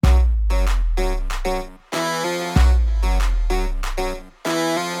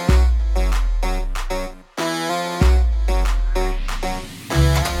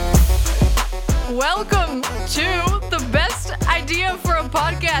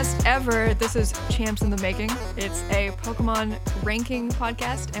podcast ever. This is Champs in the Making. It's a Pokemon ranking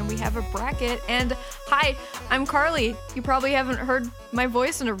podcast, and we have a bracket. And hi, I'm Carly. You probably haven't heard my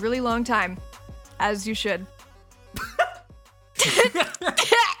voice in a really long time, as you should.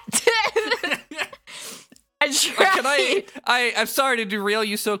 I'm sorry to derail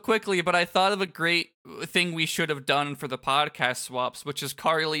you so quickly, but I thought of a great thing we should have done for the podcast swaps, which is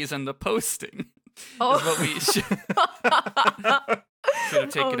Carly's and the posting. Oh. Is what we should have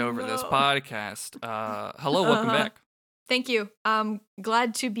taken over this podcast. Hello, welcome back. Thank you.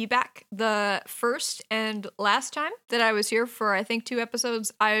 Glad to be back. The first and last time that I was here for, I think, 2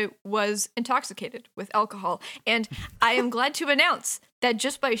 episodes, I was intoxicated with alcohol. And I am glad to announce that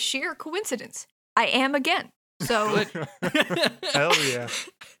just by sheer coincidence, I am again. So, Hell yeah.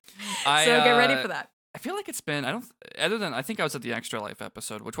 Get ready for that. I feel like it's been, I think I was at the Extra Life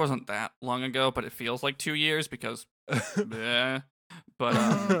episode, which wasn't that long ago, but it feels like 2 years because, yeah.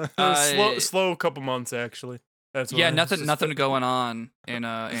 But, slow couple months, actually. That's yeah, nothing going on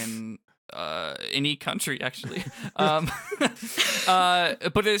in any country, actually. But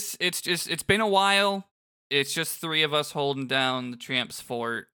it's been a while. It's just 3 of us holding down the Champs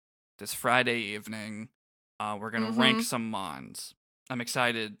Fort this Friday evening. We're going to rank some Mons. I'm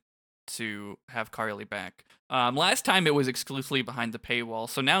excited to have Carly back. Last time it was exclusively behind the paywall,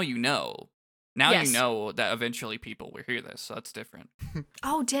 so now you know. Yes. You know that eventually people will hear this, so that's different.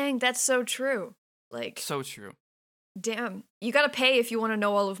 Oh, dang, that's so true. So true. Damn, you gotta pay if you want to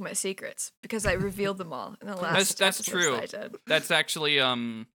know all of my secrets, because I revealed them all in the last That's true. I did. That's actually,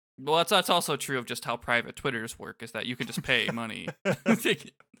 well, that's also true of just how private Twitters work, is that you can just pay money.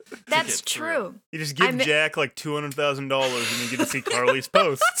 That's true. You just give Jack like $200,000 and you get to see Carly's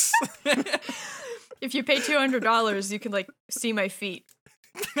posts. If you pay $200, you can see my feet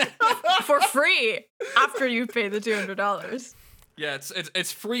for free after you pay the $200. Yeah,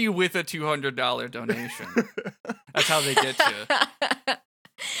 it's free with a $200 donation. That's how they get you.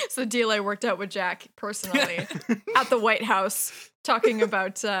 It's the deal I worked out with Jack personally at the White House, talking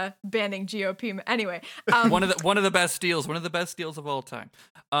about banning GOP. Anyway, one of the best deals, of all time.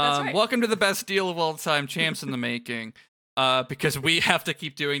 That's right. Welcome to the best deal of all time, Champs in the Making. Because we have to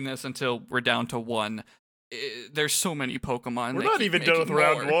keep doing this until we're down to 1. There's so many Pokemon. We're not even done with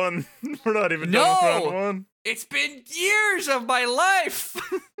round 1. We're not even done with round 1. It's been years of my life.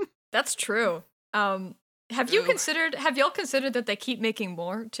 That's true. Have y'all considered that they keep making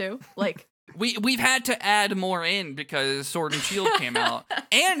more too? We've had to add more in because Sword and Shield came out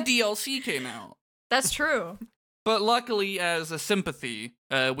and DLC came out. That's true. But luckily, as a sympathy,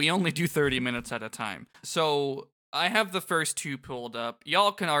 we only do 30 minutes at a time. So I have the first 2 pulled up.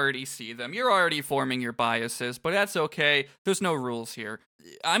 Y'all can already see them. You're already forming your biases, but that's okay. There's no rules here.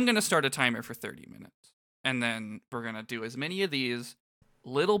 I'm going to start a timer for 30 minutes. And then we're going to do as many of these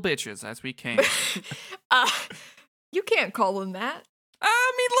little bitches as we can. You can't call them that.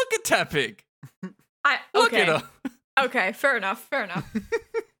 I mean, look at Tepig. Look at him. Okay, fair enough.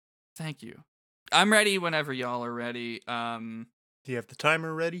 Thank you. I'm ready whenever y'all are ready. Do you have the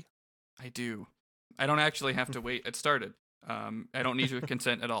timer ready? I do. I don't actually have to wait. It started. I don't need your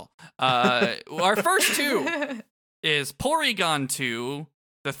consent at all. Our first 2 is Porygon 2,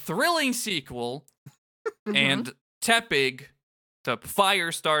 the thrilling sequel, and Tepig, the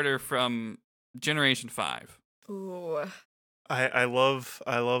fire starter from Generation 5. Ooh. I love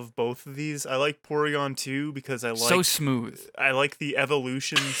both of these. I like Porygon 2 because I like so smooth. I like the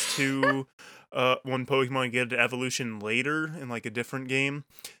evolutions to when Pokemon get an evolution later in a different game.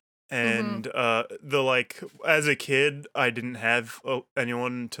 And as a kid, I didn't have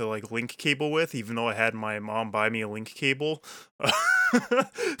anyone to link cable with, even though I had my mom buy me a link cable.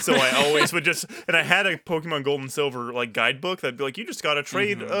 So I always would and I had a Pokemon Gold and Silver guidebook that'd be you just gotta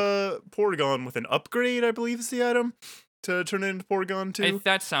trade Porygon with an upgrade, I believe is the item, to turn it into Porygon 2.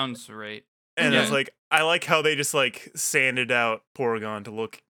 That sounds right. And I was I like how they just sanded out Porygon to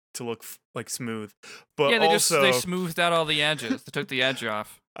look smooth. But yeah, they also, smoothed out all the edges. They took the edge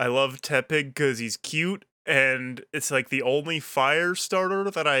off. I love Tepig because he's cute, and it's the only fire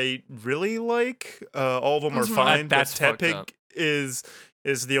starter that I really like. All of them are fine, but Tepig is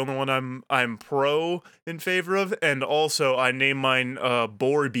the only one I'm pro in favor of. And also, I name mine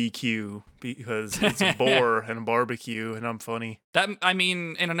BBQ because it's a boar and a barbecue, and I'm funny.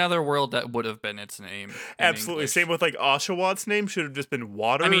 In another world, that would have been its name. Absolutely. English. Same with Oshawott name should have just been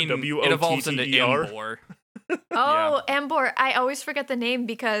Water. W-O-T-T-E-R. It evolves into Emboar. Oh, yeah. Emboar. I always forget the name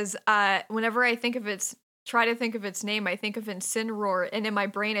because whenever I try to think of its name, I think of Incineroar, and in my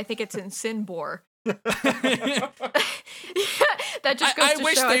brain, I think it's Incinebor. That just goes to I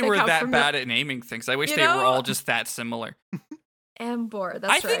wish show, they were that bad at naming things. I wish they were all just that similar. Emboar.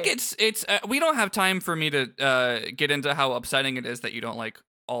 That's I right. think it's we don't have time for me to get into how upsetting it is that you don't like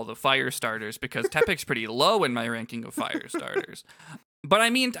all the fire starters, because Tepig's pretty low in my ranking of fire starters. But I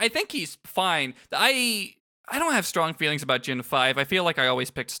mean, I think he's fine. I don't have strong feelings about Gen 5. I feel like I always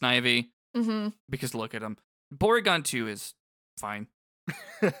picked Snivy because look at him. Porygon 2 is fine.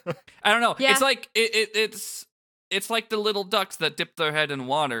 I don't know. Yeah. It's like it's like the little ducks that dip their head in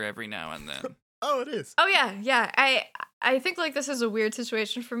water every now and then. Oh, it is. Oh yeah. I think like this is a weird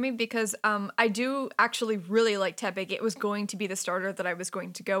situation for me because I do actually really like Tepig. It was going to be the starter that I was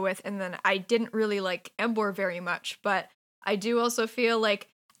going to go with, and then I didn't really like Emboar very much, but I do also feel like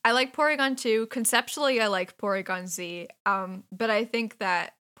I like Porygon 2. Conceptually, I like Porygon Z, but I think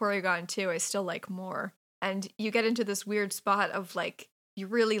that Porygon 2 I still like more. And you get into this weird spot of like you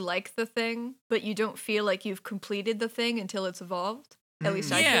really like the thing, but you don't feel like you've completed the thing until it's evolved. At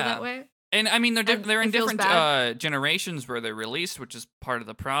least I feel Yeah. that way. And I mean, they're in it feels different generations where they're released, which is part of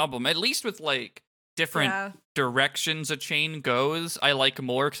the problem. At least with like different directions a chain goes, I like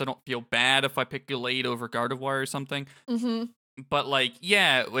more because I don't feel bad if I pick Gallade over Gardevoir or something. But like,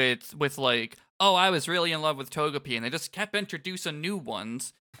 yeah, with like, oh, I was really in love with Togepi, and they just kept introducing new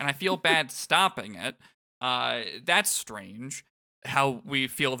ones, and I feel bad stopping it. That's strange how we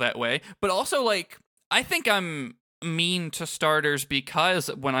feel that way. But also, like, I think I'm mean to starters because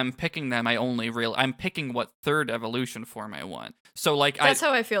when I'm picking them, I'm picking what third evolution form I want. So like, that's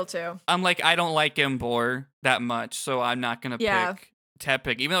how I feel too. I'm like, I don't like Emboar that much, so I'm not gonna pick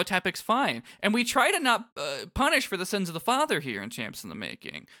Tepig, even though Tepig's fine. And we try to not punish for the sins of the father here in Champs in the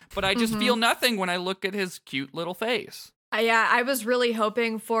Making, but I just feel nothing when I look at his cute little face. Yeah, I was really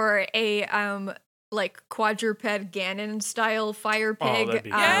hoping for a like quadruped Ganon style fire pig. that'd be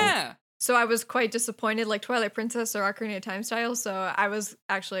cool. Yeah. So I was quite disappointed, like Twilight Princess or Ocarina of Time style. So I was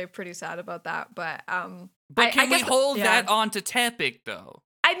actually pretty sad about that. But can we hold that that onto Tepig though?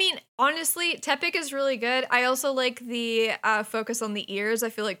 I mean, honestly, Tepig is really good. I also like the focus on the ears. I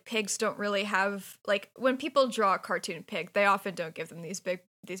feel like pigs don't really have, like, when people draw a cartoon pig, they often don't give them these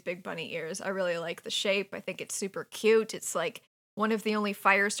big bunny ears. I really like the shape. I think it's super cute. It's like one of the only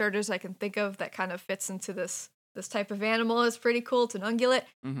fire starters I can think of that kind of fits into this type of animal. It's pretty cool. It's an ungulate.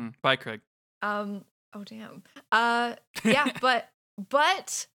 Bye, Craig. Oh damn. Yeah,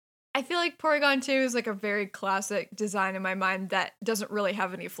 but I feel like Porygon 2 is like a very classic design in my mind that doesn't really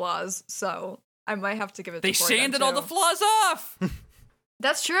have any flaws, so I might have to give it to Porygon 2. They sanded all the flaws off.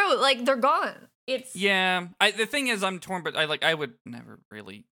 That's true. Like, they're gone. It's Yeah. The thing is, I'm torn, but I would never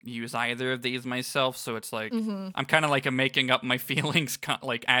really use either of these myself, so it's like I'm kind of like making up my feelings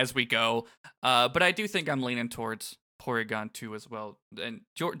like as we go. But I do think I'm leaning towards Porygon 2 as well. And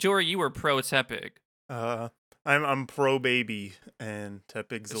Jory, you were pro Tepig. I'm pro baby, and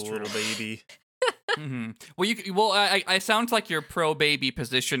Tepig's It's a little true. baby. Well, I sounds like your pro baby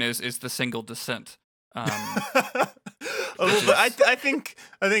position is the single descent. A little bit. I think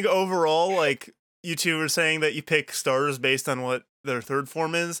overall, like, you two were saying that you pick stars based on what their third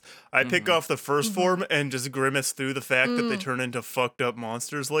form is. I pick off the first form and just grimace through the fact that they turn into fucked up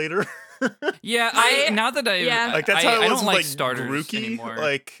monsters later. Yeah, now that Like, that's how I it was don't with, like like, starters Grookey. anymore.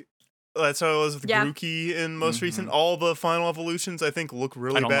 Like, that's how it was with Yeah. Grookey in most recent. All the final evolutions, I think, look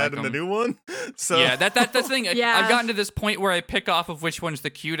really don't bad like in the 'em. new one. So Yeah, that's the thing. Yeah. I've gotten to this point where I pick off of which one's the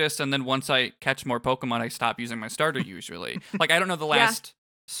cutest, and then once I catch more Pokemon, I stop using my starter usually. Like, I don't know the last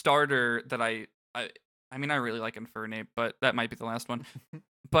starter that I mean, I really like Infernape, but that might be the last one.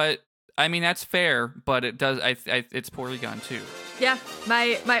 But I mean, that's fair, but it does. It's Porygon too. Yeah,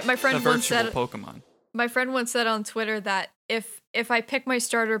 my The friend once virtual said Pokemon. my friend once said on Twitter that if I pick my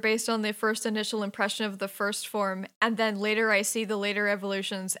starter based on the first initial impression of the first form, and then later I see the later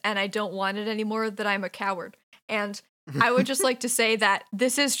evolutions and I don't want it anymore, that I'm a coward. And I would just like to say that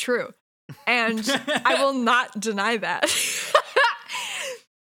this is true, and I will not deny that.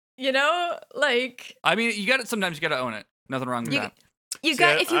 You know, like, I mean, sometimes you gotta own it. Nothing wrong with that. you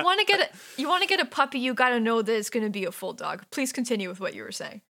got if you want to get a puppy, you got to know that it's going to be a full dog. Please continue with what you were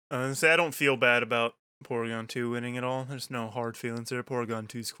saying. say I don't feel bad about Porygon 2 winning at all. There's no hard feelings there. Porygon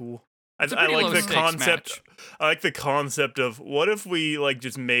 2's cool. I It's a pretty like low the stakes concept. match. I like the concept of what if we like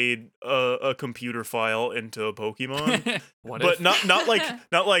just made a computer file into a Pokemon, What but if? not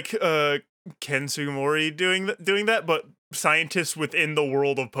like Ken Sugimori doing that, but scientists within the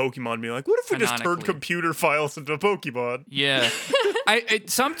world of Pokemon being like, what if we just turned Canonically. computer files into Pokemon? Yeah,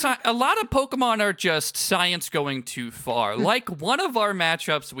 sometimes a lot of Pokemon are just science going too far. Like one of our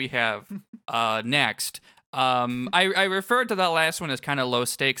matchups we have next. I referred to that last one as kind of low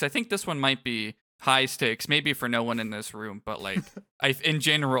stakes. I think this one might be high stakes, maybe for no one in this room, but like in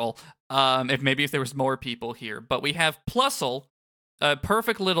general, if there was more people here. But we have Plusle a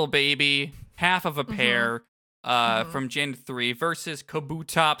perfect little baby, half of a Mhm. pair, Mhm. from Gen 3 versus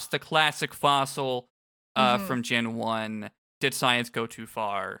Kabutops, the classic fossil, Mhm. from Gen 1. Did science go too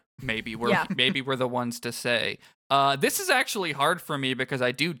far? Maybe we're Yeah. maybe we're the ones to say. This is actually hard for me because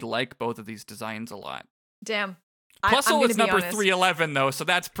I do like both of these designs a lot. Damn. I'm Plusle gonna is be number honest. 311 though, so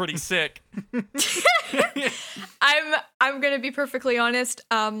that's pretty sick. I'm gonna be perfectly honest.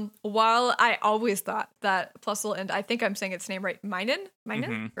 While I always thought that Plusle, and I think I'm saying its name right, Minun,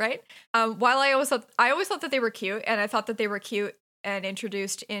 Mhm. right? While I always thought that they were cute, and I thought that they were cute and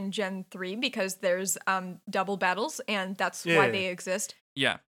introduced in Gen 3 because there's double battles, and that's why Yeah. they exist.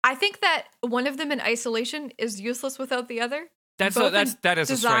 Yeah. I think that one of them in isolation is useless without the other. That Both is in a strike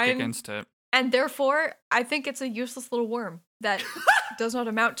design, against it. and therefore I think it's a useless little worm that does not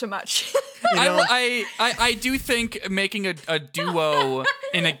amount to much. You know, I do think making a duo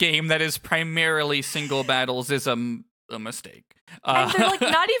in a game that is primarily single battles is a mistake. And they're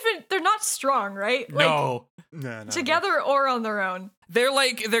like they're not strong, right? Like no. no. together or on their own.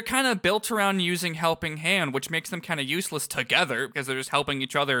 They're kind of built around using Helping Hand, which makes them kind of useless together because they're just helping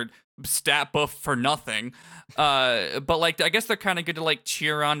each other stat buff for nothing. But like I guess they're kind of good to like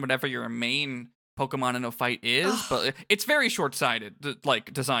cheer on whatever your main Pokemon in a fight is, but it's very short-sighted,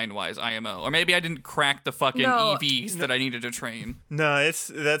 like design-wise, IMO. Or maybe I didn't crack the fucking No. EVs that I needed to train. No,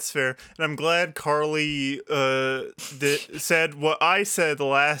 that's fair, and I'm glad Carly said what I said the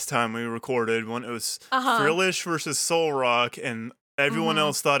last time we recorded when it was Frillish versus Solrock, and everyone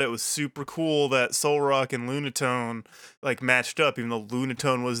else thought it was super cool that Solrock and Lunatone like matched up, even though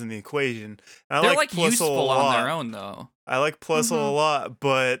Lunatone was in the equation. And They're I like like Plusle a useful lot. on their own, though. I like Plusle a lot,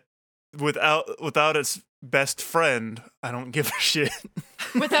 but without its best friend, I don't give a shit.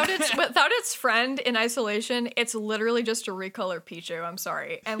 Without its friend in isolation, it's literally just a recolor Pichu. I'm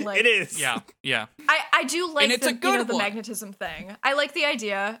sorry. And like It is. Yeah. I do like And it's the, a good the one. magnetism thing. I like the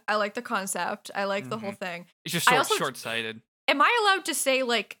idea. I like the concept. I like the whole thing. It's just I also- short-sighted. Am I allowed to say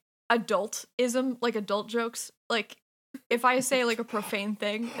like adultism, like adult jokes? Like if I say like a profane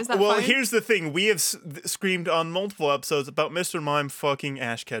thing, is that Well, fine? here's the thing. We have screamed on multiple episodes about Mr. Mime fucking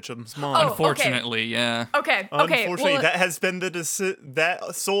Ash Ketchum's mom. Oh, Unfortunately, yeah. Okay. Unfortunately, Well, that has been that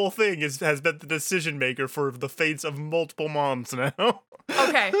sole thing has been the decision maker for the fates of multiple moms now.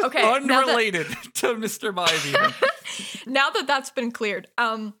 okay. Unrelated to Mr. Mime even. Now that that's been cleared,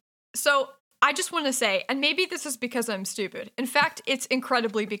 so I just want to say, and maybe this is because I'm stupid. In fact, it's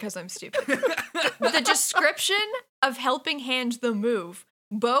incredibly because I'm stupid. The description of Helping Hand the move,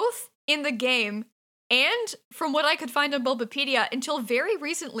 both in the game and from what I could find on Bulbapedia until very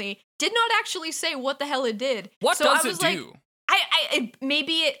recently, did not actually say what the hell it did. What So does I was it like, do?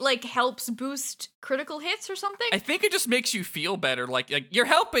 maybe it like helps boost critical hits or something. I think it just makes you feel better. Like you're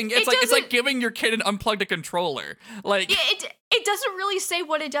helping. It's It like doesn't- giving your kid an unplugged controller. Like Yeah, it doesn't really say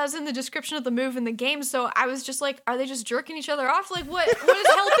what it does in the description of the move in the game, so I was just like, are they just jerking each other off? Like, what is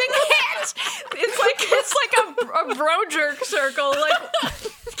helping hands? It's like a bro jerk circle, like,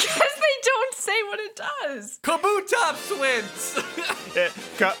 because they don't say what it does. Kabutops wins. Yeah,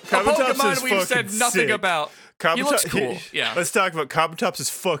 A Kabutops Pokemon is we've fucking said nothing sick. about. He looks cool. Yeah. Let's talk about Kabutops is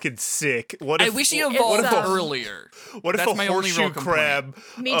fucking sick. What I if wish he It's, evolved um, earlier. what if That's a my only horseshoe real complaint. crab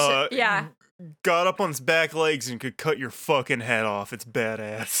Me too. Yeah. got up on its back legs and could cut your fucking head off? It's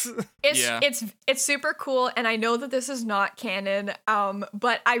badass. Yeah. It's super cool, and I know that this is not canon,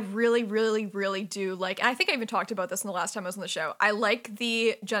 but I really, really, really do like, and I think I even talked about this in the last time I was on the show. I like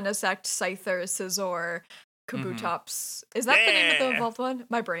the Genesect, Scyther, Scizor, Kabutops. Is that the name of the Yeah. evolved one?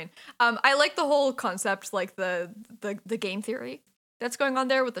 My brain. I like the whole concept, like the game theory that's going on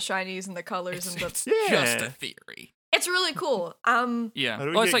there with the shinies and the colors and the. It's Yeah. just a theory. It's really cool. Yeah. How do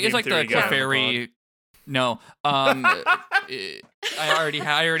we Well, it's get like game the theory guy on the Clefairy. No. I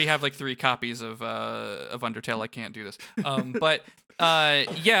already have like 3 copies of Undertale. I can't do this. But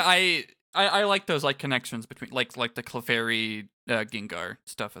yeah, I like those like connections between like the Clefairy Gengar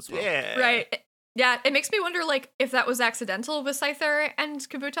stuff as well. Yeah. Right. Yeah, it makes me wonder, like, if that was accidental with Scyther and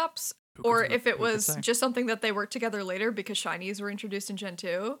Kabutops, or if it was just something that they worked together later because shinies were introduced in Gen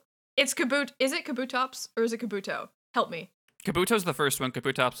 2. Is it Kabutops or is it Kabuto? Help me. Kabuto's the first one.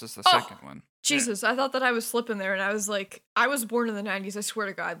 Kabutops is the Oh. second one. Jesus, I thought that I was slipping there, and I was like, I was born in the 90s, I swear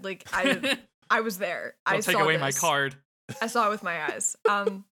to God. Like, I was there. I Don't take saw away this. my card. I saw it with my eyes.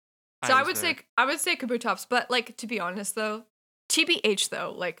 So I would say Kabutops, but like, to be honest though, TBH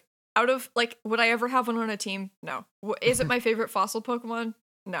though, like, out of like, would I ever have one on a team? No. Is it my favorite fossil Pokemon?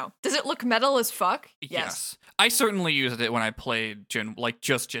 No. Does it look metal as fuck? Yes. I certainly used it when I played Gen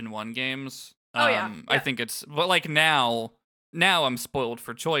 1 games. Oh, yeah. I think it's, but like now I'm spoiled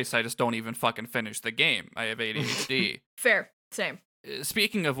for choice. I just don't even fucking finish the game. I have ADHD. Fair. Same.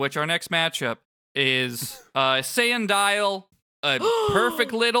 speaking of which, our next matchup is Sandile, a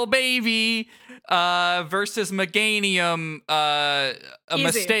perfect little baby, versus Meganium, a Easy.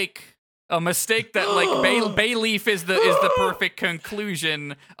 mistake. A mistake that like Bayleaf is the perfect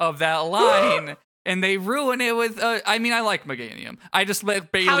conclusion of that line, and they ruin it with. I mean, I like Meganium. I just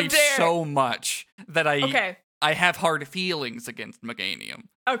like Bayleaf so much that I have hard feelings against Meganium.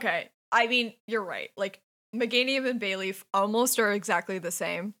 Okay, I mean, you're right. Like Meganium and Bayleaf almost are exactly the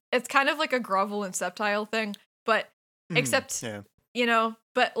same. It's kind of like a Grovel and Sceptile thing, but except you know.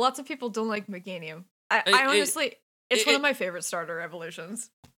 But lots of people don't like Meganium. I honestly, it's one of my favorite starter evolutions.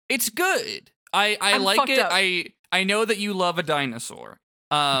 It's good. I like it. Up. I know that you love a dinosaur.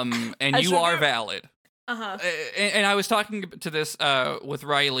 And you are valid. Uh-huh. And I was talking to this with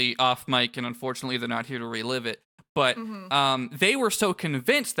Riley off mic, and unfortunately they're not here to relive it. But they were so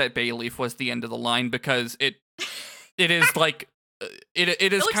convinced that Bayleaf was the end of the line because it is like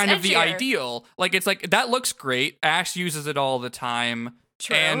it is kind of the ideal. Like it's like that looks great. Ash uses it all the time.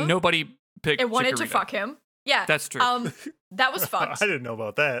 True. And nobody picked. It wanted Chikorita. To fuck him. Yeah, that's true. That was fucked. I didn't know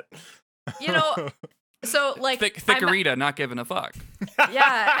about that. You know, so like Thickerita not giving a fuck.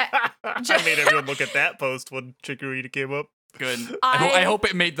 Yeah, I made everyone look at that post when Chikorita came up. Good. I hope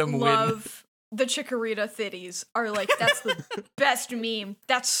it made them win. The Chikorita thitties are like that's the best meme.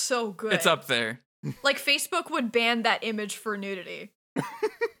 That's so good. It's up there. Like Facebook would ban that image for nudity.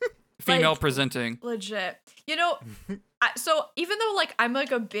 Female presenting. Legit. You know, so even though like I'm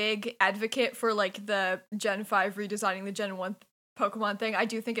like a big advocate for like the Gen 5 redesigning the Gen 1 Pokemon thing, I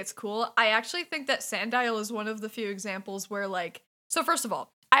do think it's cool. I actually think that Sandile is one of the few examples where like, so first of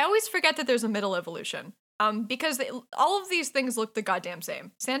all, I always forget that there's a middle evolution. Because all of these things look the goddamn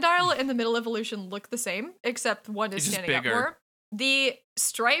same. Sandile and the middle evolution look the same, except one is standing up more. The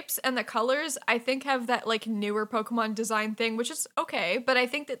stripes and the colors, I think, have that like newer Pokemon design thing, which is okay, but I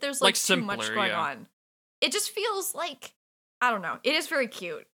think that there's like too much going on. It just feels like, I don't know. It is very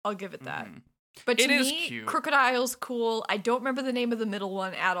cute. I'll give it that. But to me, cute. Crocodile's cool. I don't remember the name of the middle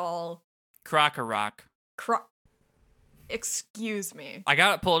one at all. Krokorok. Excuse me. I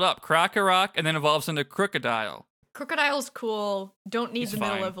got it pulled up. Krokorok, and then evolves into Crocodile. Crocodile's cool. Don't need the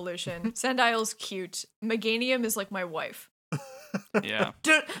middle evolution. Sandile's cute. Meganium is like my wife. Yeah.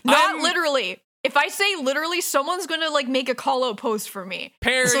 Not literally. If I say literally, someone's gonna like make a call-out post for me.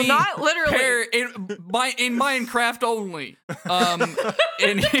 Parody. So not literally. In Minecraft only.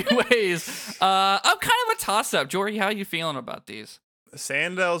 Anyways, I'm kind of a toss-up. Jory, how are you feeling about these?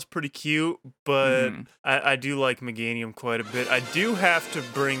 Sandile's pretty cute, but I do like Meganium quite a bit. I do have to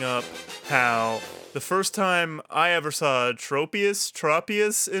bring up how the first time I ever saw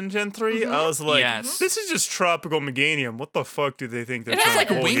Tropius in Gen 3, I was like, this is just tropical Meganium. What the fuck do they think they're trying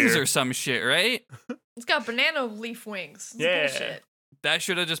to pull here? It has like wings or some shit, right? It's got banana leaf wings. It's bullshit. That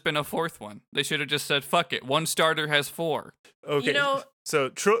should have just been a fourth one. They should have just said, fuck it. One starter has 4. Okay. You know, so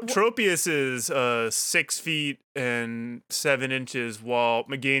Tropius is 6 feet and 7 inches, while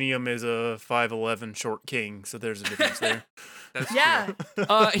Meganium is a 5'11" short king. So there's a difference there. That's true.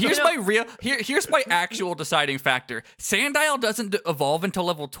 Here's my actual deciding factor. Sandile doesn't evolve until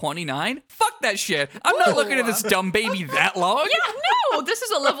level 29. Fuck that shit. I'm not looking at this dumb baby that long. Yeah, no. This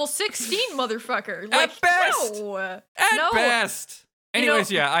is a level 16 motherfucker. Like, at best. No. At best.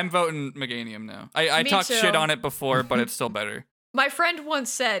 Anyways, I'm voting Meganium now. I talked shit on it before, but it's still better. My friend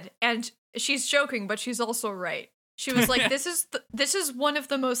once said, and she's joking, but she's also right. She was like, "This is one of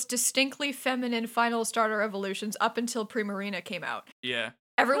the most distinctly feminine final starter evolutions up until Primarina came out." Yeah.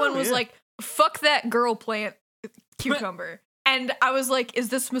 Everyone was like, "Fuck that girl plant cucumber." And I was like, "Is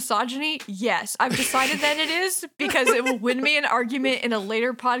this misogyny?" Yes, I've decided that it is because it will win me an argument in a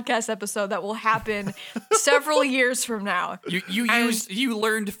later podcast episode that will happen several years from now. You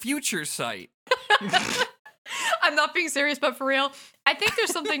learned Future Sight. I'm not being serious, but for real, I think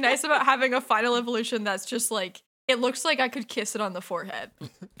there's something nice about having a final evolution that's just like, it looks like I could kiss it on the forehead.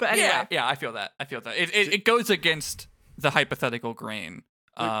 But anyway. Yeah, I feel that. It goes against the hypothetical grain.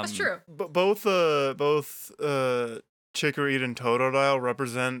 That's true. But both Chikorita and Totodile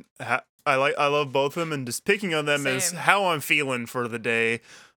represent. I love both of them, and just picking on them is how I'm feeling for the day.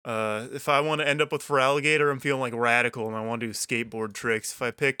 If I want to end up with Feraligatr, I'm feeling like radical, and I want to do skateboard tricks. If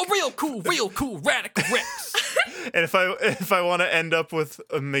I pick real cool radical tricks. And if I want to end up with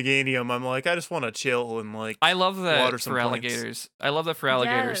a Meganium, I'm like, I just want to chill and like. I love that water some Feraligatrs. I love that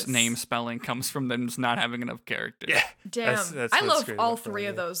Feraligatrs' name spelling comes from them just not having enough characters. Yeah, damn. I love all three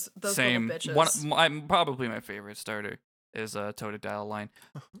of those Same. little bitches. Probably my favorite starter is Totodile line.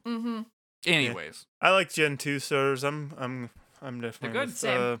 Mm-hmm. Anyways, I like Gen 2 starters. I'm I'm They're definitely good. with,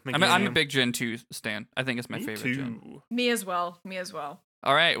 Same. I'm a Meganium. big Gen 2 stan. I think it's my Me favorite gen. too. Me as well. Me as well.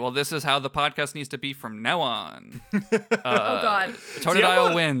 All right, well, this is how the podcast needs to be from now on. Oh, God.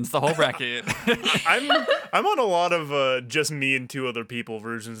 Totodile wins the whole bracket. I'm on a lot of just me and two other people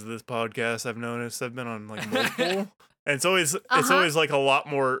versions of this podcast. I've noticed I've been on like multiple, and it's always like a lot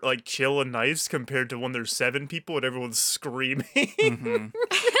more like chill and nice compared to when there's 7 people and everyone's screaming. Mhm.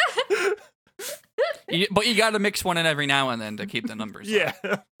 But you got to mix one in every now and then to keep the numbers up.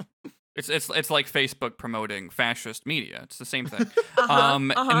 Yeah. It's like Facebook promoting fascist media. It's the same thing.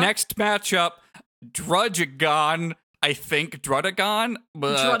 Uh-huh. Next matchup, Druddigon. I think Druddigon.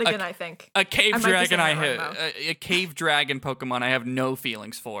 Druddigon, I think. A cave I might be dragon saying I that have wrong, a cave dragon Pokemon I have no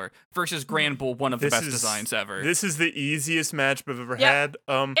feelings for versus Granbull, one of the This best is- designs ever. This is the easiest match I've ever Yep. had.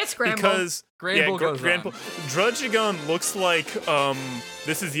 It's Granbull. Because Granbull goes on. Druddigon looks like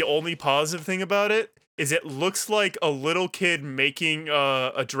this is the only positive thing about it is it looks like a little kid making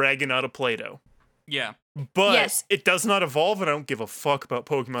a dragon out of Play-Doh. Yeah. But Yes. it does not evolve, and I don't give a fuck about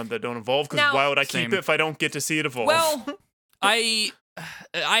Pokemon that don't evolve, because Now- why would I Same. keep it if I don't get to see it evolve? Well, I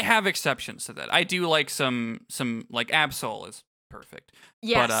have exceptions to that. I do like some like Absol is perfect.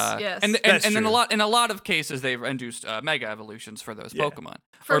 Yes, but, yes. And That's then true. in a lot of cases they've induced mega evolutions for those Yeah. Pokemon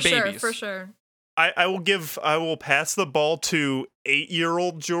for or sure, babies. for sure. I will pass the ball to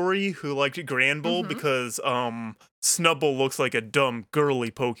 8-year-old Jory, who liked Granbull, Mhm. because Snubbull looks like a dumb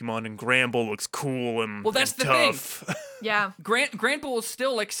girly Pokemon and Granbull looks cool and, Well, that's and the thing. tough. Yeah. Granbull is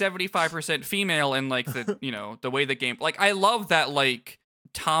still like 75% female in like the the way the game like I love that like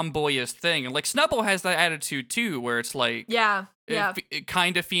tomboyish thing, and like Snubbull has that attitude too where it's like Yeah. Yeah.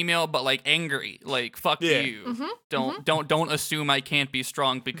 kind of female but like angry, like fuck Yeah. you. Mhm, Don't assume I can't be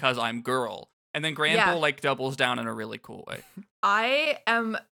strong because I'm girl. And then Granbull Yeah. like doubles down in a really cool way. I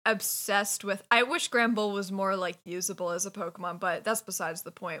am obsessed with. I wish Granbull was more like usable as a Pokemon, but that's besides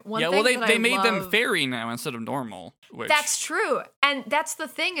the point. One Yeah, thing well that they I made them love- fairy now instead of normal. Which, That's true. And that's the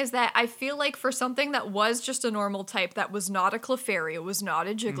thing, is that I feel like for something that was just a normal type, that was not a Clefairy, it was not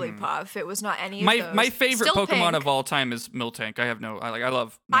a Jigglypuff, it was not any of those. my favorite Still Pokemon pink. of all time is Miltank. I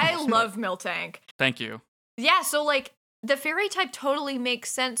love I Miltank. love Miltank. Thank you. Yeah, so like the fairy type totally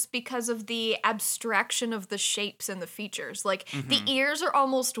makes sense because of the abstraction of the shapes and the features. Like the ears are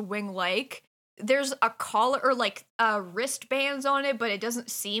almost wing-like. There's a collar or like wristbands on it, but it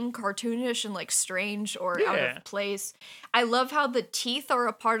doesn't seem cartoonish and like strange or out Yeah. of place. I love how the teeth are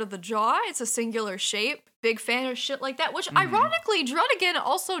a part of the jaw. It's a singular shape. Big fan of shit like that, which ironically Druddigon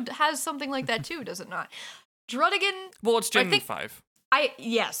also has something like that too, does it not? Druddigon, Well, it's Gen think- 5.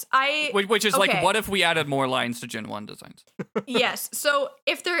 Which is like, okay. what if we added more lines to Gen 1 designs? Yes. So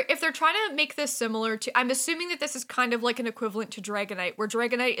if they're trying to make this similar to, I'm assuming that this is kind of like an equivalent to Dragonite, where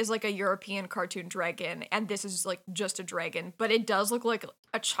Dragonite is like a European cartoon dragon, and this is like just a dragon, but it does look like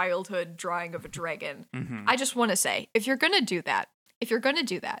a childhood drawing of a dragon. I just want to say, if you're gonna do that,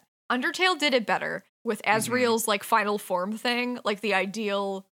 Undertale did it better with Asriel's like final form thing, like the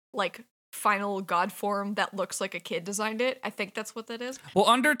ideal like final god form that looks like a kid designed it. I think that's what that is. Well,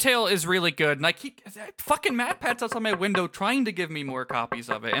 Undertale is really good, and fucking MatPat's outside my window trying to give me more copies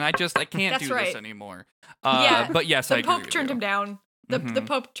of it, and I can't That's do right. this anymore. Yeah, But yes, I The agree Pope with turned you. him down. The Mhm.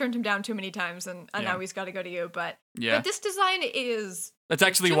 Pope turned him down too many times, and Yeah. now he's got to go to you. But This design is That's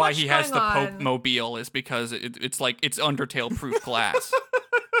actually too why much he has the going Pope on. mobile, is because it's Undertale proof glass.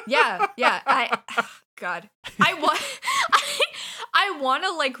 yeah. God, I want I want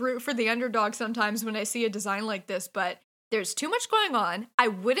to like root for the underdog sometimes when I see a design like this, but there's too much going on. I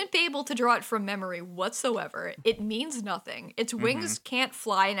wouldn't be able to draw it from memory whatsoever. It means nothing. Its wings can't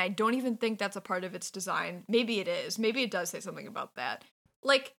fly, and I don't even think that's a part of its design. Maybe it is. Maybe it does say something about that.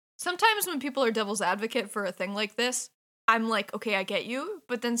 Like, sometimes when people are devil's advocate for a thing like this, I'm like, okay, I get you.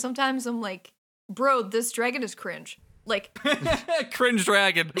 But then sometimes I'm like, bro, this dragon is cringe. Like, Cringe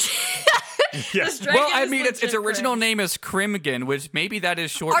dragon. Yeah. this dragon Well, I is mean, its legit original cringe. name is Crimgan, which maybe that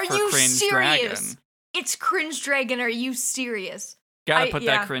is short Are for you Cringe serious? Dragon. It's cringe dragon. Are you serious? Gotta put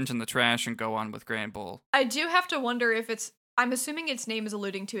yeah. that cringe in the trash and go on with Granbull. I do have to wonder if it's. I'm assuming its name is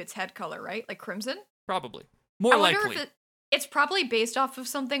alluding to its head color, right? Like crimson. Probably. More I wonder likely. if it's probably based off of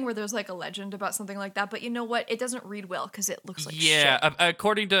something where there's like a legend about something like that. But you know what? It doesn't read well because it looks like Yeah, shit.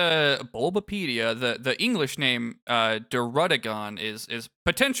 according to Bulbapedia, the English name Duruddigon is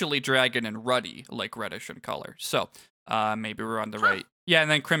potentially dragon and ruddy, like reddish in color. So maybe we're on the right. Yeah,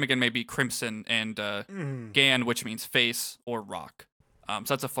 and then Crimmigan may be crimson, and Gan, which means face or rock. So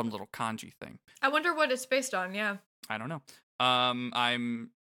that's a fun little kanji thing. I wonder what it's based on. Yeah. I don't know.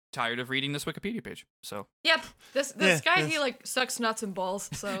 I'm tired of reading this Wikipedia page. So Yep. This Yeah, guy, yes. he like sucks nuts and balls.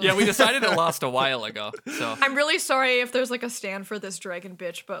 So yeah, we decided it lost a while ago. So I'm really sorry if there's like a stand for this dragon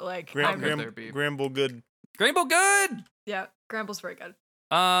bitch, but like there be? Gramble good. Gramble good. yeah, Gramble's very good.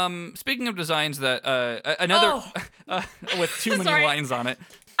 Speaking of designs that another with too many Sorry. lines on it.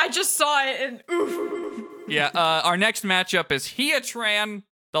 I just saw it and ooh. Yeah, our next matchup is Heatran,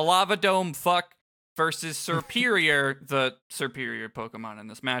 the Lava Dome fuck, versus Serperior, the superior Pokemon in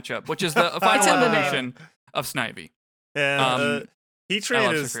this matchup, which is the final It's in the name. evolution of Snivy. Yeah, I Heatran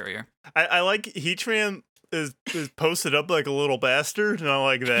love is. Serperior. I like Heatran is posted up like a little bastard, and I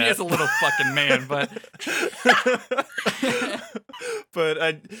like that. He is a little fucking man, but But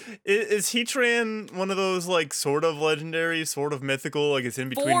is Heatran one of those like sort of legendary, sort of mythical, like it's in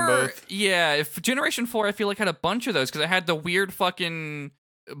between both? Yeah, if Generation 4, I feel like had a bunch of those because it had the weird fucking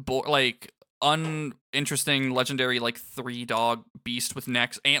like uninteresting legendary like 3-dog beast with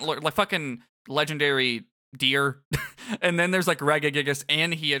necks, antler, like fucking legendary deer, and then there's like Regigigas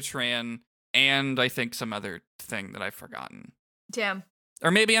and Heatran, and I think some other thing that I've forgotten. Damn. Or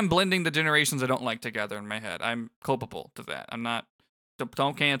maybe I'm blending the generations I don't like together in my head. I'm culpable to that. I'm not.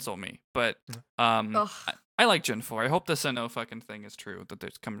 Don't cancel me. But Ugh. I like Gen 4. I hope the Sinnoh fucking thing is true that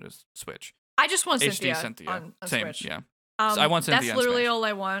there's coming to Switch. I just want HD Cynthia, on Same. Switch. Yeah. So I want Cynthia That's on literally Smash. all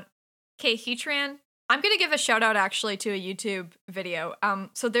I want. Okay, Heatran. I'm gonna give a shout out actually to a YouTube video.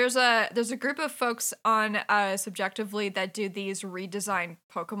 So there's a group of folks on Subjectively that do these redesigned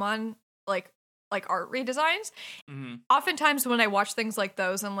Pokemon like art redesigns. Mm-hmm. Oftentimes when I watch things like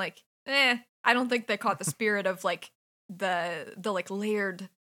those, I'm like, I don't think they caught the spirit of like the like layered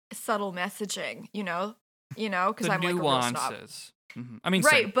subtle messaging, you know, because The I'm like a real snob. nuances. Mm-hmm. I mean,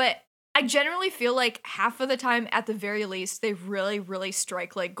 Right, same. but I generally feel like half of the time, at the very least, they really, really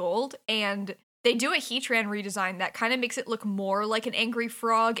strike like gold. And they do a Heatran redesign that kind of makes it look more like an angry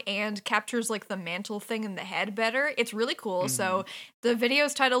frog and captures like the mantle thing in the head better. It's really cool. So the video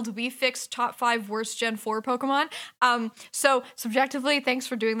is titled "We Fixed Top 5 Worst Gen 4 Pokemon." So Subjectively, thanks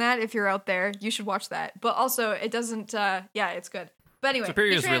for doing that. If you're out there, you should watch that. But also, it doesn't. Yeah, it's good. But anyway,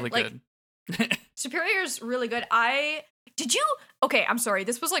 Superior is Heatran, really like, good. Superior's really good. Did you? Okay, I'm sorry.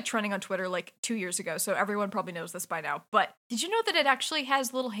 This was like trending on Twitter like 2 years ago, so everyone probably knows this by now. But did you know that it actually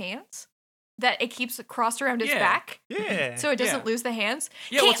has little hands that it keeps crossed around its Yeah. back, Yeah. so it doesn't Yeah. lose the hands?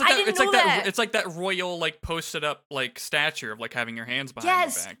 Yeah, Okay, well, it's like I that, didn't it's know like that. that. It's like that royal, like posted up, like stature of like having your hands behind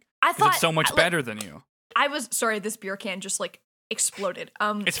Yes, your back. I 'Cause thought it's so much like, better than you. I was sorry. This beer can just like exploded.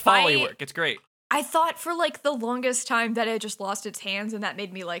 It's folly work. It's great. I thought for like the longest time that it just lost its hands, and that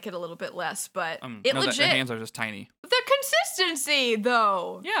made me like it a little bit less. But it no, legit. the hands are just tiny. The consistency,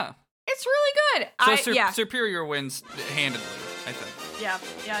 though, Yeah. it's really good. So yeah, Superior wins handedly, I think.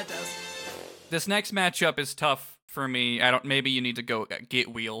 yeah, it does. This next matchup is tough for me. Maybe you need to go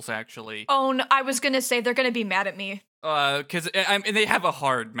get Wheels actually. Oh no, I was gonna say they're gonna be mad at me. Because they have a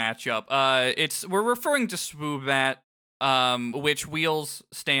hard matchup. We're referring to Swoobat, which Wheels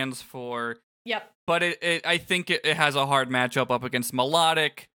stands for. Yep. But I think it has a hard matchup up against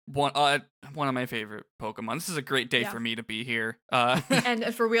Melodic, one of my favorite Pokemon. This is a great day Yeah. for me to be here.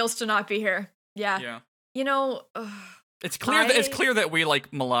 And for Wheels to not be here. Yeah. Yeah. You know, It's clear that we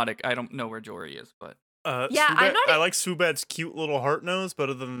like Melodic. I don't know where Jory is, but Yeah, I'm not I like Swoobat's cute little heart nose, but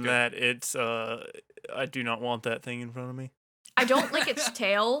other than Good. that, it's I do not want that thing in front of me. I don't like its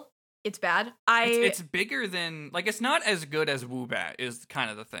tail. It's bad. it's bigger than it's not as good as Woobat is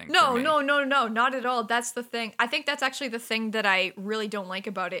kind of the thing. No, for me. no, not at all. That's the thing. I think that's actually the thing that I really don't like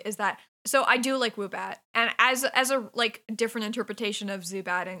about it is that so I do like Woobat, and as a like different interpretation of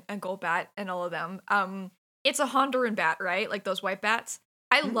Zubat and Golbat and all of them, it's a Honduran bat, right? Like those white bats.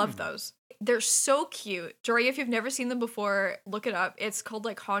 I love those. They're so cute. Jory, if you've never seen them before, look it up. It's called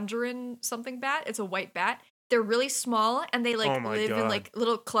like Honduran something bat. It's a white bat. They're really small and they like Oh my live in God. like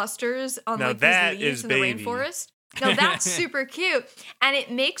little clusters on Now like that these leaves is in baby. the rainforest. No, that's super cute. And it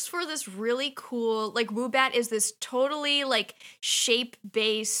makes for this really cool, like Woobat is this totally like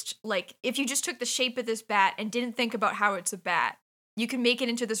shape-based, like if you just took the shape of this bat and didn't think about how it's a bat, you can make it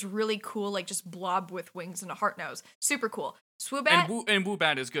into this really cool, like just blob with wings and a heart nose. Super cool. Swoobat, And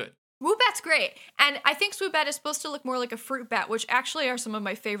Woobat is good. Woobat's great. And I think Swoobat is supposed to look more like a fruit bat, which actually are some of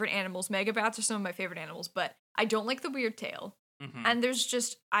my favorite animals. Megabats are some of my favorite animals, but I don't like the weird tail. Mhm. And there's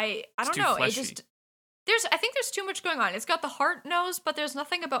just I don't too know. fleshy. It just I think there's too much going on. It's got the heart nose, but there's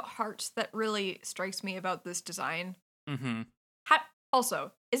nothing about hearts that really strikes me about this design. Mhm.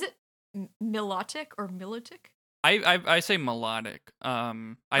 Also, is it Milotic or Milotic? I say melodic. I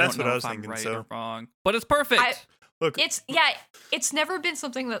That's don't what know I was if I'm thinking, right so. or wrong, but it's perfect. Look, It's never been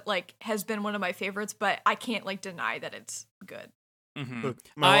something that like has been one of my favorites, but I can't like deny that it's good. Mhm. Look,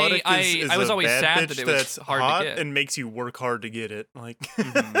 Milotic is I was a always bad sad bitch that it was that's hard to hot get. and makes you work hard to get it. Like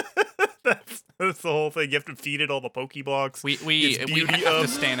Mhm. that's the whole thing. You have to feed it all the Pokeblocks. We Its beauty have to of-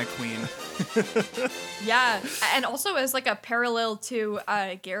 stan a queen. Yeah, and also as like a parallel to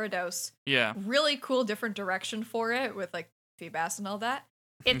Gyarados, Yeah. really cool different direction for it with like Feebas and all that.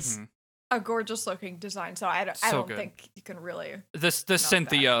 It's Mhm. a gorgeous looking design, so I So don't good. think you can really. The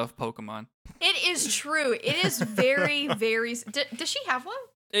Cynthia of Pokemon. It is true. It is very, very. Does she have one?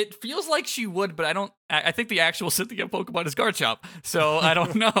 It feels like she would, but I don't. I think the actual Cynthia Pokemon is Garchomp, so I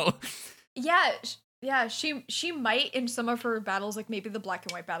don't know. Yeah, yeah. She might in some of her battles, like maybe the black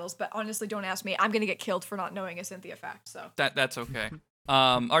and white battles. But honestly, don't ask me. I'm gonna get killed for not knowing a Cynthia fact. So That's okay.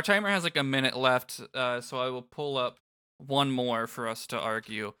 Our timer has like a minute left, so I will pull up one more for us to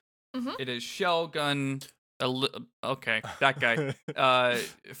argue. Mhm. It is Shelgun. Okay, that guy from Oh, hell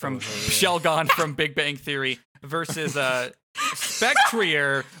yeah. Shelgon from Big Bang Theory versus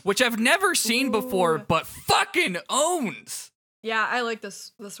Spectrier, which I've never seen before, Ooh. but fucking owns. yeah, I like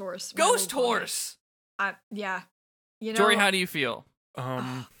this horse. My Ghost little pony. horse. Yeah, you know. Jory, how do you feel?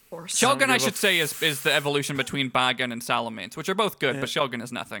 Horse. don't Shelgun, I give a should say, is the evolution between Bagon and Salamence, which are both good, but Shelgun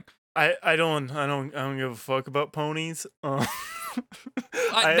is nothing. I don't give a fuck about ponies.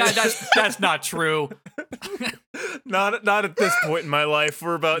 That's not true. Not at this point in my life.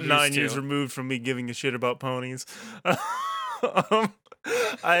 We're about Used 9 to. years removed from me giving a shit about ponies.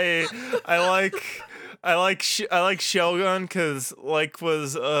 I like Shelgon because like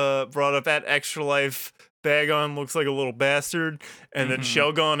was brought up at Extra Life. Bagon looks like a little bastard, and then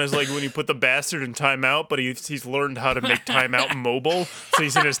Shelgon is like when you put the bastard in timeout, but he's learned how to make timeout mobile, so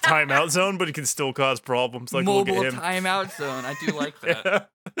he's in his timeout zone, but he can still cause problems. Like Mobile look at him. timeout zone. I do like that.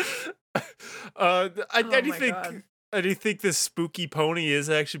 Oh I do my think God. I do think this spooky pony is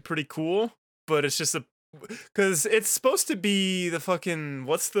actually pretty cool, but it's just because it's supposed to be the fucking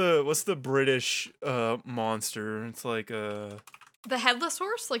what's the British monster? It's like The headless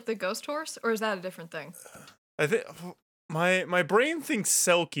horse, like the ghost horse, or is that a different thing? I think my brain thinks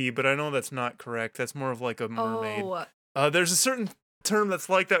Selkie, but I know that's not correct. That's more of like a mermaid. Oh, There's a certain term that's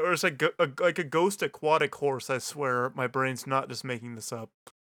like that, where it's like a ghost aquatic horse. I swear, my brain's not just making this up.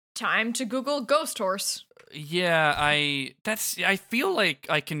 time to Google ghost horse. Yeah, I feel like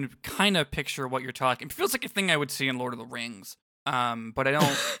I can kind of picture what you're talking. It feels like a thing I would see in Lord of the Rings. But I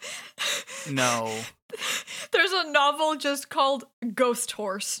don't know. There's a novel just called Ghost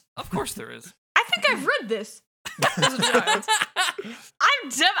Horse. Of course there is. I think I've read this as a child.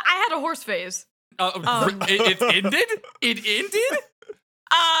 I had a horse phase. It ended? It ended?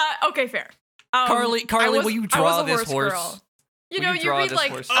 Okay, fair. Carly, will you draw I was a this horse? Girl. You Will know, you you draw read this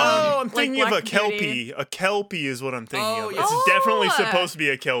like horse? Oh, I'm like thinking of a Black kelpie. Beauty. A kelpie is what I'm thinking Oh, of. yeah. It's definitely Oh! supposed to be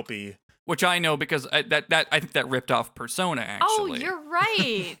a kelpie. Which I know because I think that ripped off Persona, Oh, actually. you're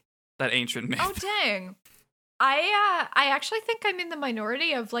right. That ancient myth. Oh, dang. I actually think I'm in the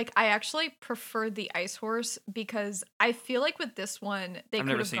minority of like I actually preferred the ice horse because I feel like with this one they I've could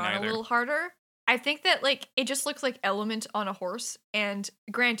never have seen gone either. a little harder. I think that like it just looks like Element on a horse, and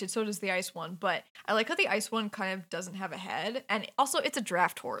granted, so does the ice one. But I like how the ice one kind of doesn't have a head, and also it's a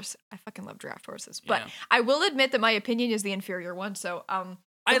draft horse. I fucking love draft horses, but Yeah. I will admit that my opinion is the inferior one. So the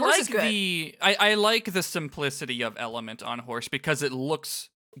I horse like is good. I like the simplicity of Element on horse because it looks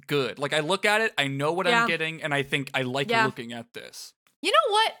good. Like I look at it, I know what Yeah. I'm getting, and I think I like Yeah. looking at this. You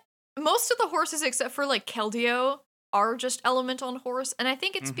know what? Most of the horses, except for like Keldeo, are just Element on horse, and I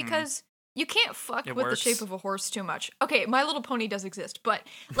think it's Mhm. because you can't fuck It with works. the shape of a horse too much. Okay, My Little Pony does exist, but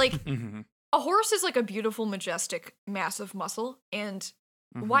like Mhm. a horse is like a beautiful, majestic, massive muscle, and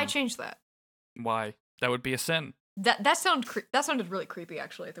why Mhm. change that? Why? That would be a sin. That sounded really creepy,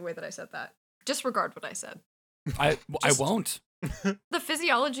 actually, the way that I said that. Disregard what I said. I Just- won't. The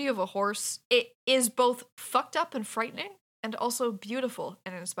physiology of a horse, it is both fucked up and frightening, and also beautiful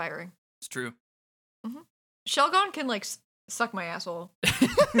and inspiring. It's true. Shelgon can like suck my asshole.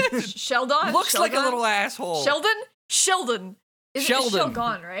 Sheldon Looks like a Shelgon? little asshole. Sheldon. It's Sheldon.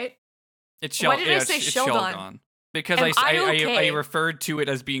 Shelgon, right? It's Why did I yeah, say it's Sheldon? Shelgon. Because Am I I okay? referred to it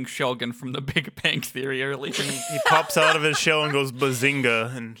as being Shelgon from the Big Bang Theory earlier. He pops out of his shell and goes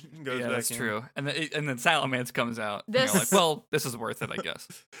bazinga and goes Yeah, back that's in. true. And then Salamence comes out. And you're like, This- well, this is worth it, I guess.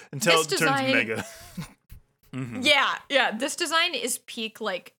 Until This it turns design- mega. Mhm. Yeah. This design is peak.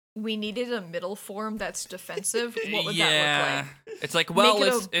 Like we needed a middle form that's defensive. What would that look like? It's like, well, Make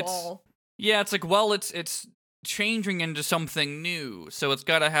it it's a ball. yeah, it's like, well, it's changing into something new, so it's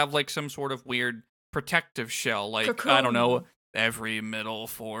got to have like some sort of weird protective shell, like I don't know, Cocoon. every middle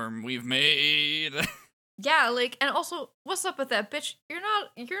form we've made. Yeah, like, and also, what's up with that bitch? You're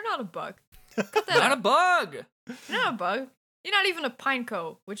not a bug. Cut that Not a out. bug. You're not a bug. You're not even a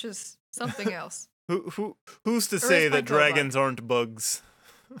pineco, which is something else. Who's to Or say is that pineco dragons aren't bugs?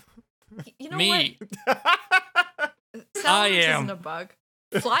 You know Me. what? Salamence isn't a bug.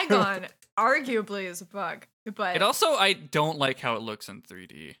 Flygon arguably is a bug, but It also, I don't like how it looks in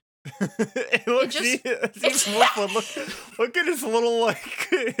 3D. It looks it seems more fun. Look at his little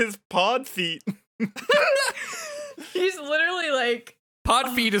his pod feet. he's literally like Pod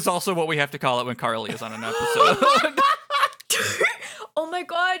feed is also what we have to call it when Carly is on an episode. oh my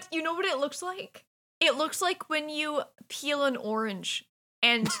god, you know what it looks like? It looks like when you peel an orange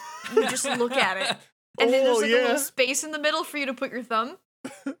and you just look at it. And then there's like a little space in the middle for you to put your thumb.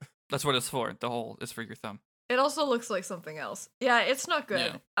 That's what it's for. The hole is for your thumb. It also looks like something else. Yeah, it's not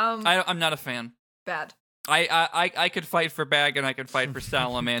good. Yeah. I'm not a fan. Bad. I could fight for Bag and I could fight for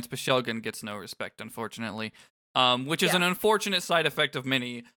Salamence, but Shelgon gets no respect, unfortunately. Which is an unfortunate side effect of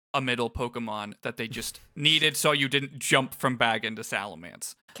many a middle Pokemon that they just needed so you didn't jump from Bag into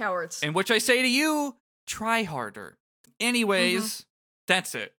Salamence. Cowards. In which I say to you, try harder. Anyways,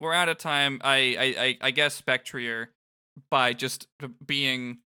 that's it. We're out of time. I guess Spectrier, by just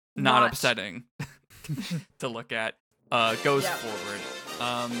being not upsetting to look at, goes forward.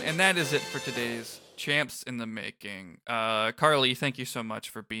 And that is it for today's Champs in the Making. Carly, thank you so much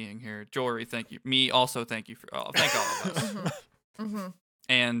for being here. Jory, thank you. Me also, thank you for. Thank all of us.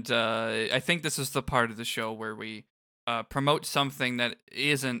 And I think this is the part of the show where we promote something that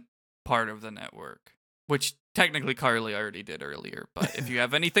isn't part of the network, which technically Carly already did earlier. But if you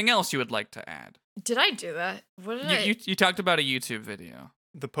have anything else you would like to add, did I do that? What did I? You talked about a YouTube video.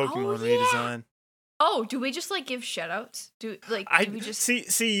 The Pokemon redesign. Oh, do we just like give shoutouts? Do we just see?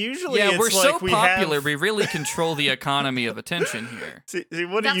 Usually, Yeah, it's we're like so we popular. have... We really control the economy of attention here. See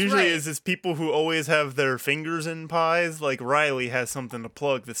what That's it usually right. is people who always have their fingers in pies. Like Riley has something to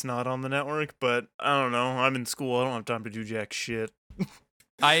plug that's not on the network, but I don't know. I'm in school. I don't have time to do jack shit.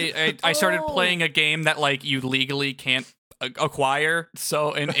 I started playing a game that like you legally can't acquire.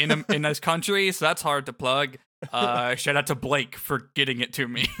 So in this country, so that's hard to plug. Shout out to Blake for getting it to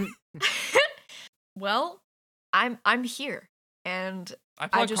me. Well, I'm here, and I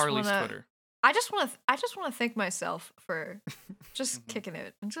plug just Carly's wanna- Twitter. I just want to thank myself for just kicking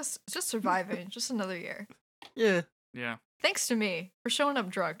it and just surviving just another year. Yeah. Yeah. Thanks to me for showing up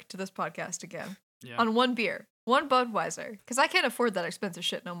drunk to this podcast again Yeah. on one beer, one Budweiser, because I can't afford that expensive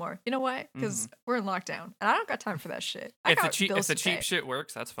shit no more. You know why? Because we're in lockdown, and I don't got time for that shit. I If the got cheap bills to cheap pay. shit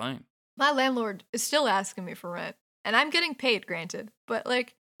works, that's fine. My landlord is still asking me for rent, and I'm getting paid, granted. But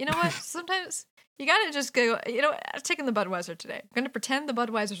like, you know what? Sometimes you gotta just go. You know, I'm taking the Budweiser today. I'm gonna pretend the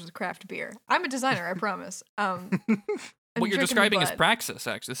Budweiser's a craft beer. I'm a designer, I promise. I'm What you're drinking the describing is Bud. Praxis.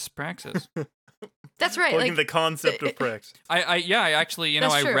 Actually, this is Praxis. That's right. Plugging Like the concept of Prex. I actually,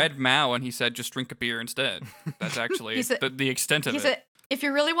 That's I true. read Mao and he said just drink a beer instead. That's actually He said- the extent of he it. said, if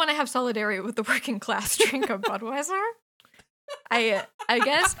you really want to have solidarity with the working class, drink a Budweiser. I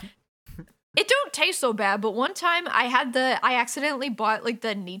guess it don't taste so bad. But one time I accidentally bought like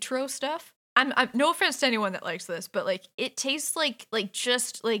the nitro stuff. I'm no offense to anyone that likes this, but like it tastes like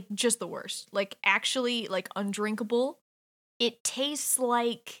just the worst. Like actually like undrinkable. It tastes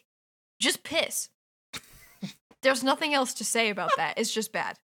like just piss. There's nothing else to say about that. It's just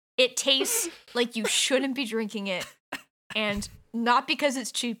bad. It tastes like you shouldn't be drinking it, and not because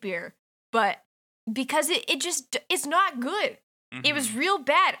it's cheap beer, but because it's not good. It was real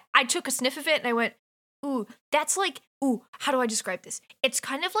bad. I took a sniff of it and I went, ooh, that's like, ooh, how do I describe this? It's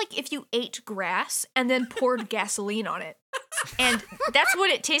kind of like if you ate grass and then poured gasoline on it. And that's what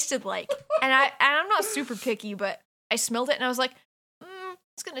it tasted like. And I'm not super picky, but I smelled it and I was like,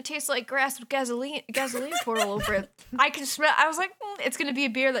 it's gonna taste like grass with gasoline poured all over it. I can smell. I was like, it's gonna be a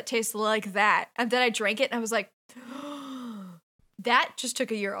beer that tastes like that. And then I drank it and I was like, that just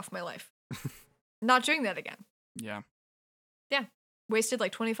took a year off my life. Not doing that again. Yeah. Yeah, wasted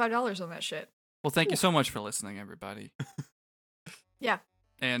like $25 on that shit. Well, thank you so much for listening, everybody. Yeah.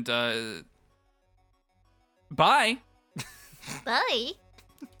 And bye. Bye.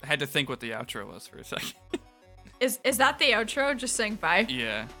 I had to think what the outro was for a second. Is that the outro? Just saying bye.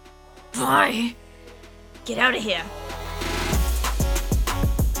 Yeah. Bye. Get out of here.